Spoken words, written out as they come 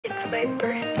my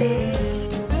birthday.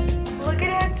 Look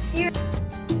at how cute.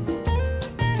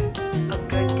 A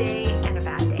good day and a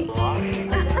bad day.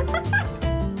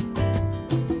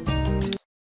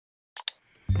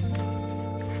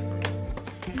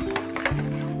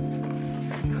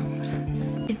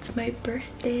 It's my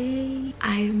birthday.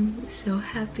 I'm so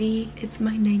happy. It's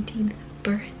my 19th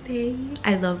birthday.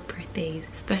 I love birthdays,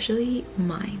 especially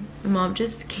mine. My mom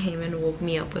just came and woke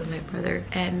me up with my brother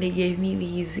and they gave me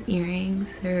these earrings.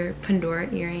 They're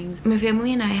Pandora earrings. My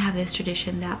family and I have this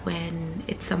tradition that when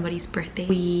it's somebody's birthday,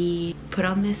 we put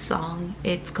on this song.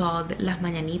 It's called Las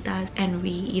Mañanitas, and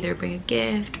we either bring a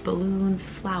gift, balloons,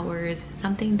 flowers,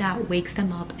 something that wakes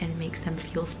them up and makes them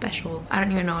feel special. I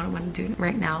don't even know what I want to do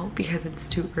right now because it's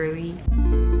too early.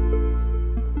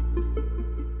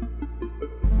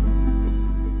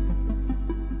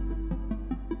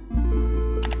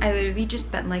 I literally just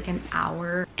spent like an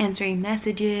hour answering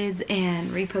messages and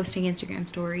reposting Instagram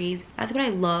stories. That's what I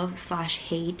love slash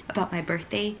hate about my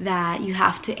birthday, that you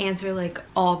have to answer like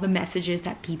all the messages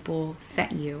that people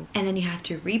sent you. And then you have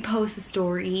to repost the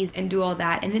stories and do all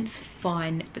that. And it's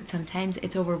fun, but sometimes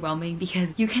it's overwhelming because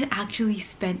you can actually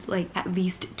spend like at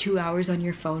least 2 hours on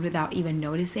your phone without even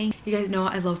noticing. You guys know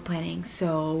I love planning.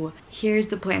 So here's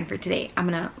the plan for today. I'm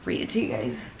gonna read it to you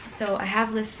guys. So I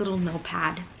have this little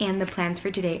notepad and the plans for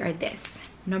today are this.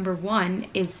 Number one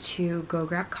is to go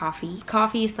grab coffee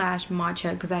slash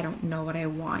matcha because I don't know what I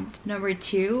want. Number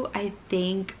two, I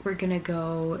think we're gonna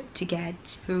go to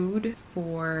get food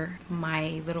for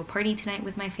my little party tonight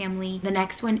with my family. The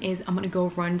next one is I'm gonna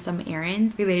go run some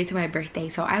errands related to my birthday,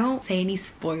 so I won't say any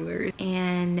spoilers.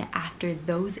 And after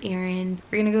those errands,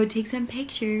 we're gonna go take some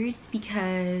pictures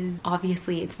because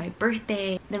obviously it's my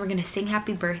birthday. Then we're gonna sing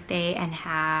happy birthday and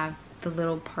have the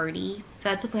little party. So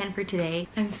that's the plan for today.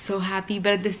 I'm so happy,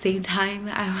 but at the same time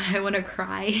I want to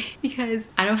cry because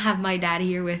I don't have my dad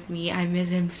here with me. I miss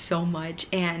him so much,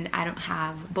 and I don't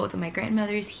have both of my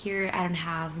grandmothers here. I don't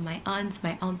have my aunts,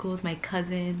 my uncles, my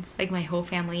cousins. Like my whole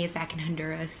family is back in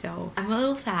Honduras, so I'm a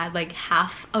little sad. Like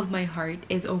half of my heart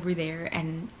is over there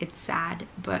and it's sad,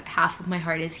 but half of my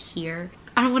heart is here.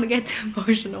 I don't want to get too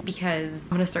emotional because I'm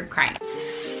gonna start crying.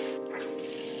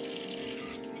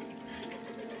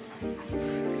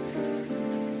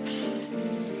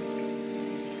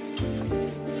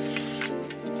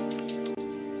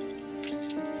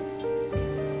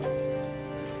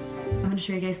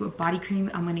 Show you guys what body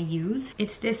cream I'm gonna use.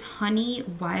 It's this honey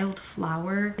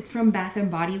wildflower. It's from Bath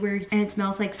and Body Works and it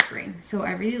smells like spring, so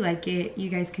I really like it. You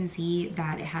guys can see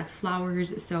that it has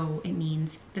flowers, so it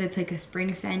means that it's like a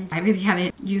spring scent. I really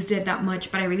haven't used it that much,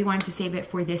 but I really wanted to save it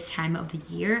for this time of the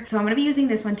year, so I'm gonna be using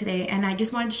this one today. And I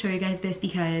just wanted to show you guys this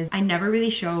because I never really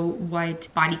show what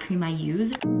body cream I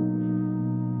use.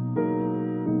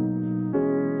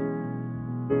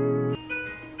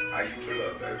 How you kill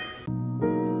up, baby?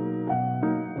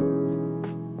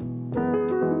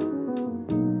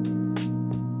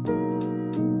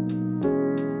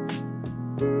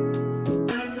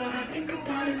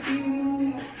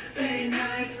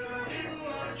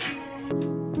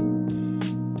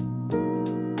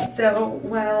 So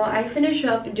while I finish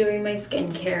up doing my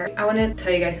skincare, I want to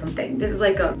tell you guys something. This is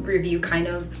like a review kind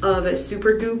of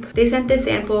Supergoop. They sent this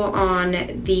sample on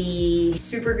the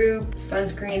Supergoop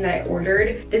sunscreen that I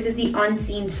ordered. This is the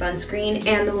Unseen sunscreen,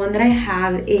 and the one that I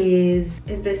have is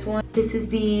this one. This is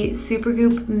the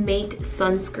Supergoop Mate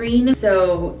sunscreen.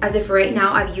 So as of right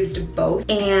now, I've used both,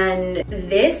 and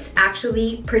this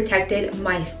actually protected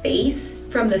my face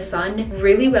from the sun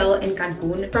really well in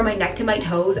Cancun. From my neck to my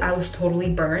toes, I was totally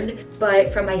burned,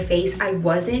 but from my face, I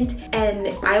wasn't.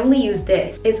 And I only used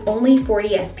this. It's only 40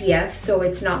 SPF, so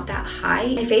it's not that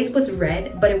high. My face was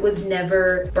red, but it was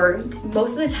never burnt.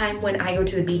 Most of the time when I go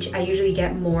to the beach, I usually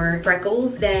get more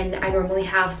freckles than I normally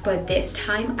have, but this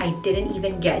time I didn't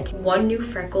even get one new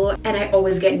freckle, and I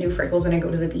always get new freckles when I go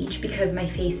to the beach because my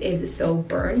face is so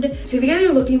burned. So if you guys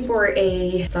are looking for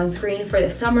a sunscreen for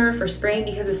the summer, for spring,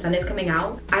 because the sun is coming out,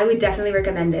 I would definitely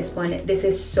recommend this one. This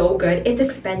is so good. It's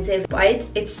expensive, but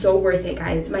it's so worth it,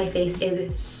 guys. My face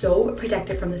is so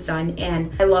protected from the sun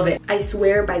and I love it. I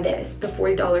swear by this, the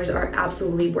 $40 are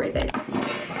absolutely worth it.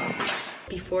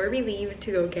 Before we leave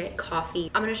to go get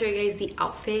coffee, I'm gonna show you guys the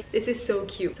outfit. This is so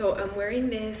cute. So I'm wearing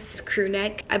this crew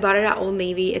neck. I bought it at Old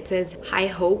Navy. It says High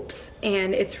Hopes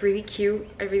and it's really cute.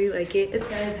 I really like it. It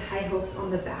says High Hopes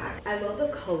on the back. I love the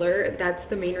color. That's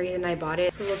the main reason I bought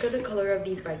it. So look at the color of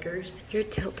these bikers. You're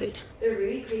tilted. They're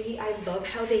really pretty. I love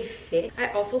how they fit. I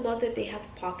also love that they have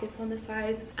pockets on the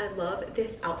sides. I love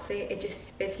this outfit. It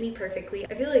just fits me perfectly.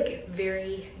 I feel like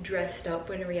very dressed up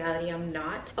when in reality I'm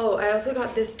not. Oh, I also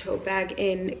got this tote bag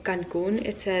in in Cancun.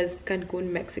 It says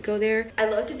Cancun, Mexico there. I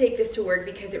love to take this to work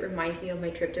because it reminds me of my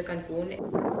trip to Cancun.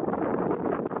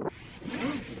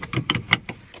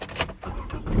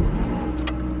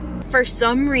 For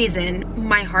some reason,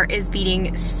 my heart is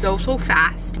beating so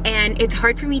fast and it's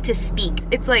hard for me to speak.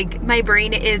 It's like my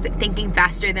brain is thinking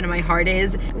faster than my heart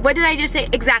is. What did I just say?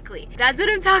 Exactly. That's what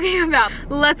I'm talking about.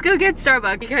 Let's go get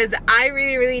Starbucks because I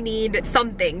really need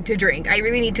something to drink. I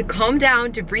really need to calm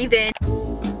down, to breathe in.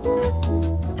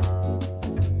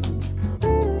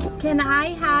 Can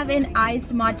I have an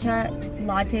iced matcha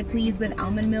latte, please, with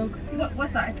almond milk?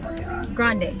 What's that for?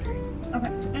 Grande.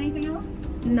 Okay. Anything else?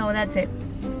 No, that's it.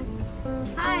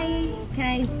 Hi. Can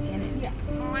I scan it? Yeah.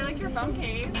 Oh, I like your phone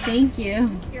case. Thank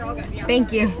you. You're all good. Yeah.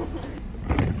 Thank you.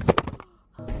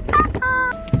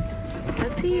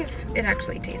 Let's see if it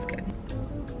actually tastes good.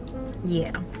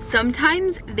 Yeah.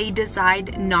 Sometimes they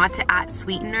decide not to add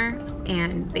sweetener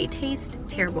and they taste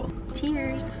terrible.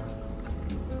 Cheers.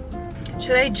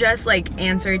 Should I just like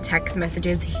answer text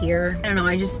messages here? I don't know,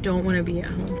 I just don't want to be at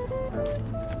home.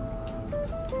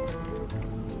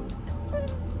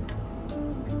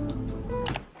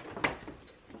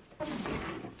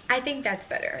 I think that's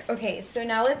better. Okay, so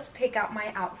now let's pick out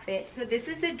my outfit. So this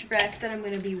is the dress that I'm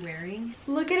gonna be wearing.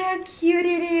 Look at how cute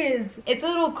it is. It's a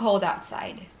little cold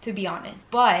outside, to be honest.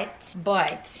 But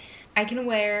I can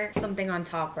wear something on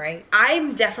top, right?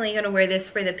 I'm definitely gonna wear this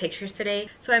for the pictures today,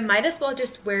 so I might as well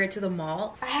just wear it to the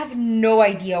mall. I have no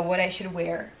idea what I should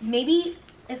wear. Maybe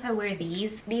if I wear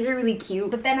these are really cute,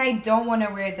 but then I don't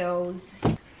wanna wear those.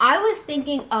 I was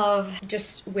thinking of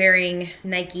just wearing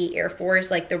Nike Air Force,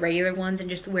 like the regular ones, and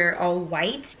just wear all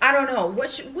white. I don't know,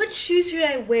 what shoes should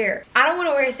I wear? I don't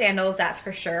wanna wear sandals, that's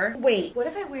for sure. Wait, what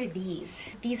if I wear these?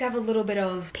 These have a little bit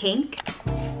of pink.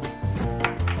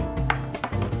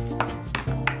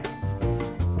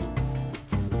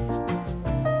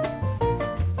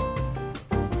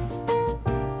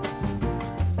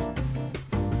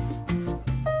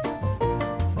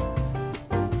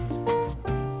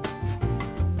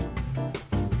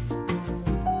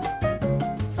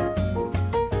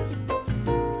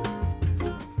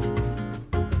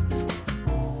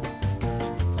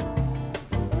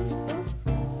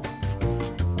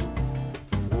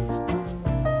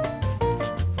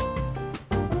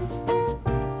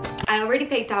 I already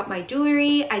picked out my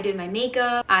jewelry, I did my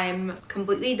makeup, I'm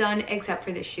completely done except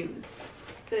for the shoes.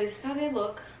 This is how they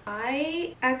look.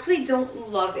 I actually don't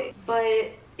love it,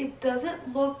 but it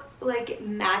doesn't look like it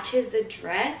matches the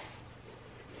dress.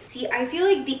 See, I feel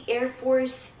like the Air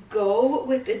Force go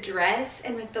with the dress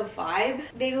and with the vibe.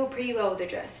 They go pretty well with the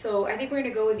dress. So I think we're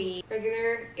gonna go with the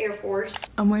regular Air Force.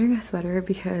 I'm wearing a sweater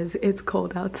because it's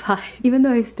cold outside. Even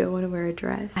though I still want to wear a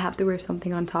dress, I have to wear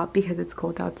something on top because it's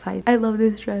cold outside. I love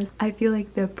this dress. I feel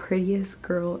like the prettiest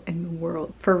girl in the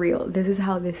world. For real, this is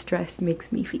how this dress makes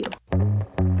me feel.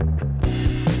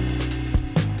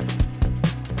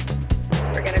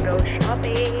 We're gonna go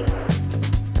shopping.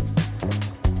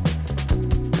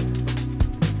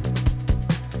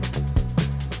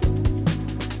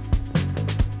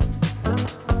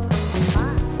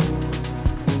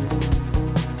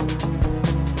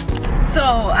 So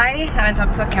I haven't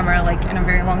talked to a camera like in a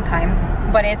very long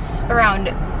time, but it's around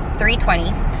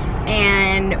 3:20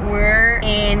 and we're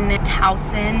in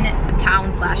Towson,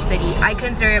 town/city. I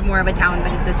consider it more of a town,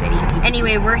 but it's a city.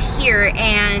 Anyway, we're here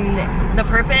and the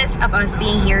purpose of us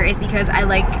being here is because I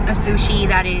like a sushi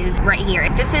that is right here.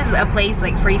 This is a place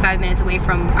like 45 minutes away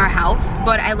from our house,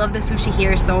 but I love the sushi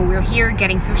here, so we're here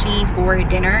getting sushi for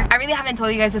dinner. I really haven't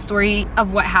told you guys the story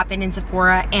of what happened in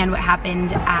Sephora and what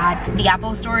happened at the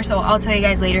Apple store, so I'll tell you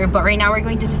guys later. But right now we're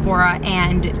going to Sephora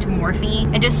and to Morphe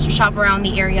and just shop around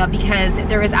the area because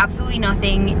there is absolutely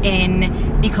nothing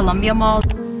in the Columbia Mall.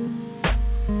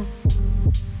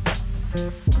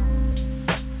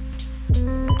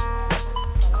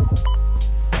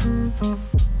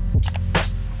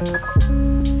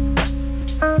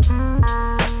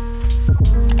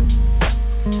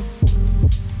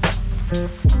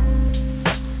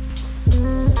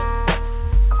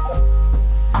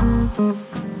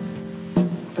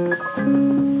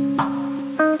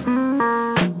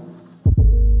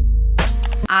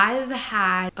 I've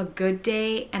had a good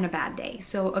day and a bad day.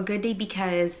 So a good day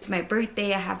because it's my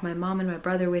birthday, I have my mom and my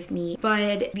brother with me,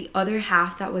 but the other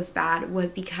half that was bad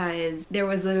was because there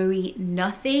was literally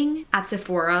nothing at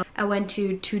Sephora. I went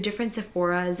to 2 different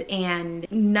Sephoras and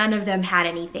none of them had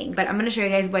anything, but I'm gonna show you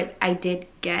guys what I did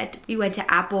get. We went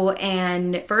to Apple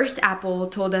and first Apple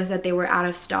told us that they were out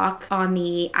of stock on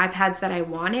the iPads that I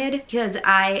wanted because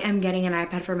I am getting an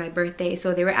iPad for my birthday,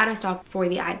 so they were out of stock for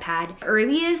the iPad.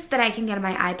 Earliest that I can get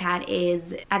my iPad is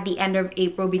at the end of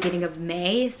April, beginning of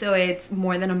May, so it's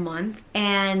more than a month.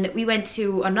 And we went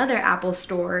to another Apple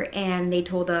store and they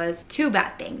told us two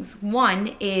bad things.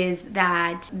 One is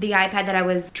that the iPad that I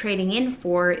was trading in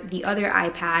for, the other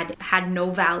iPad, had no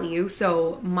value,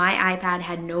 so my iPad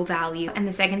had no value. And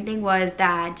the second thing was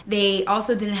that they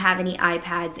also didn't have any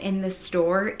iPads in the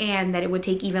store and that it would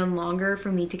take even longer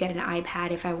for me to get an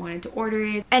iPad if I wanted to order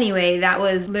it. Anyway, that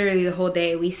was literally the whole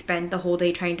day. We spent the whole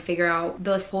day trying to figure out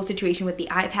this whole situation with the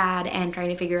iPad and trying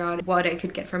to figure out what I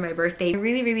could get for my birthday. I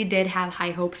really did have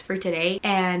high hopes for today,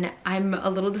 and I'm a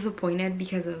little disappointed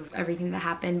because of everything that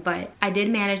happened, but I did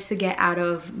manage to get out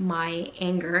of my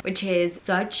anger, which is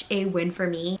such a win for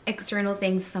me. External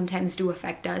things sometimes do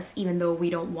affect us even though we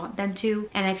don't want them to,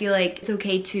 and I feel like it's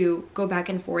okay to go back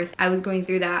and forth. I was going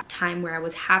through that time where I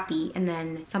was happy and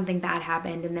then something bad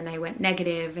happened and then I went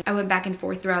negative. I went back and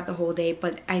forth throughout the whole day,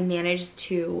 but I managed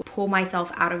to pull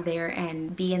myself out of there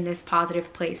and be in this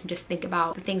positive place and just think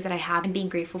about the things that I have and being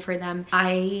grateful for them.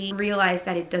 I realized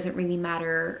that it doesn't really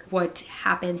matter what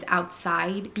happens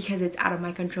outside because it's out of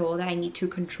my control, that I need to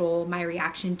control my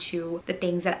reaction to the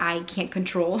things that I can't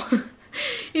control.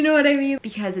 You know what I mean?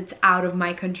 Because it's out of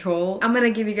my control. I'm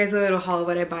gonna give you guys a little haul of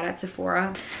what I bought at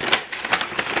Sephora.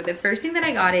 The first thing that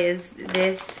I got is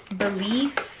this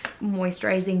Belief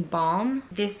moisturizing balm.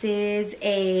 This is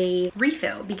a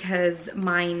refill because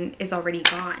mine is already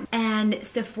gone, and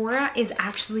Sephora is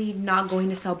actually not going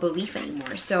to sell Belief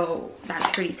anymore, so that's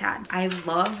pretty sad. I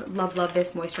love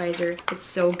this moisturizer. It's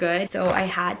so good, so I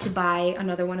had to buy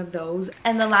another one of those.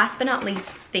 And the last but not least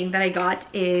thing that I got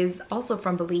is also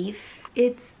from Belief.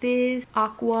 It's this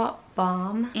aqua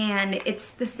balm, and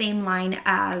it's the same line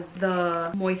as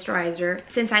the moisturizer.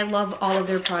 Since I love all of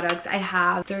their products, I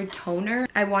have their toner.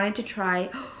 I wanted to try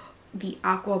the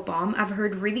aqua balm. I've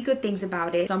heard really good things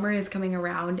about it. Summer is coming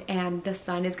around and the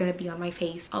sun is going to be on my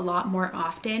face a lot more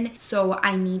often, so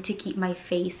I need to keep my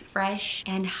face fresh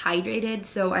and hydrated,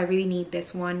 so I really need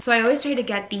this one. So I always try to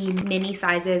get the mini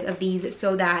sizes of these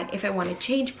so that if I want to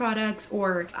change products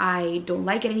or if I don't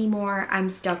like it anymore, I'm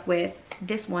stuck with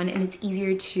this one and it's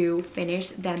easier to finish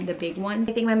than the big one.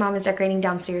 I think my mom is decorating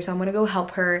downstairs, so I'm gonna go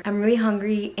help her. I'm really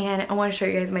hungry and I want to show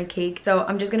you guys my cake, so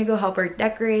I'm just gonna go help her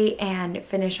decorate and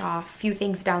finish off a few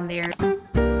things down there.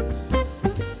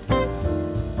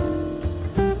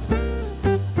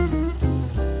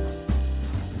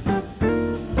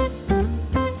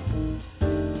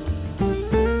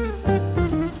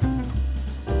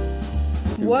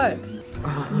 What?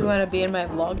 You want to be in my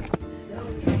vlog?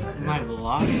 My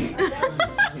vlog?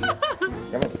 You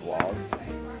have a vlog?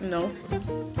 No.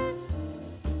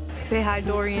 Say hi,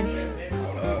 Dorian.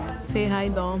 What up? Say hi,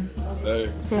 Dom.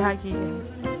 Hey. Say hi, Keegan.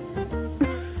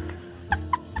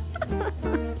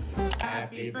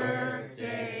 Happy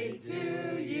birthday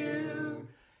to you.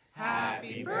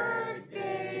 Happy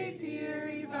birthday, dear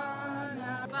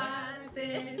Ivanna.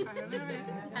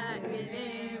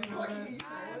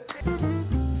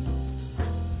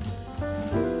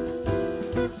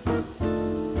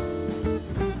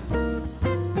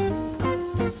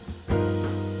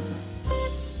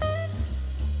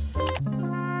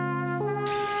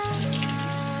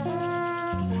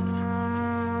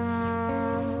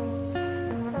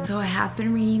 So I have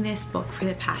been reading this book for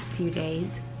the past few days.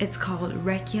 It's called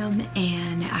Requiem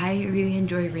and I really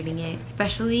enjoy reading it,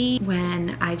 especially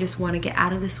when I just want to get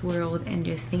out of this world and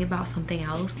just think about something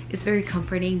else. It's very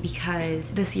comforting because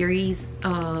the series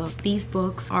of these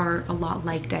books are a lot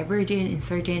like Divergent,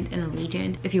 Insurgent, and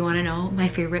Allegiant. If you want to know, my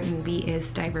favorite movie is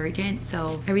Divergent,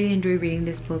 so I really enjoy reading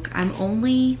this book. I'm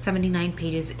only 79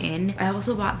 pages in. I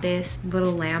also bought this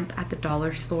little lamp at the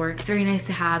dollar store. It's very nice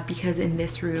to have because in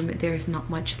this room there's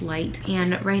not much light,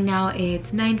 and right now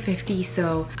it's 9:50,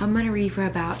 so I'm gonna read for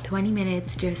about 20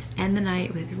 minutes, just end the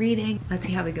night with reading. Let's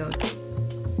see how it goes.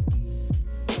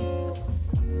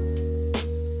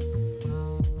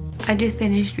 I just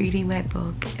finished reading my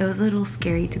book. It was a little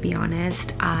scary, to be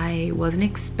honest. I wasn't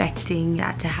expecting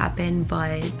that to happen,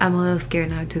 but I'm a little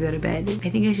scared now to go to bed. I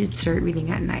think I should start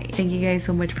reading at night. Thank you guys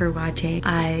so much for watching.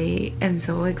 I am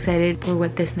so excited for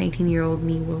what this 19-year-old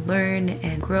me will learn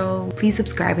and grow. Please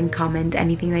subscribe and comment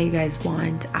anything that you guys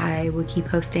want. I will keep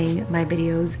posting my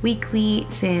videos weekly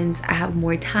since I have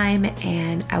more time,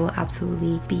 and I will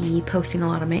absolutely be posting a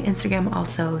lot on my Instagram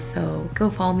also, so go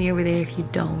follow me over there if you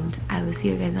don't. I will see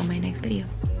you guys on my next video.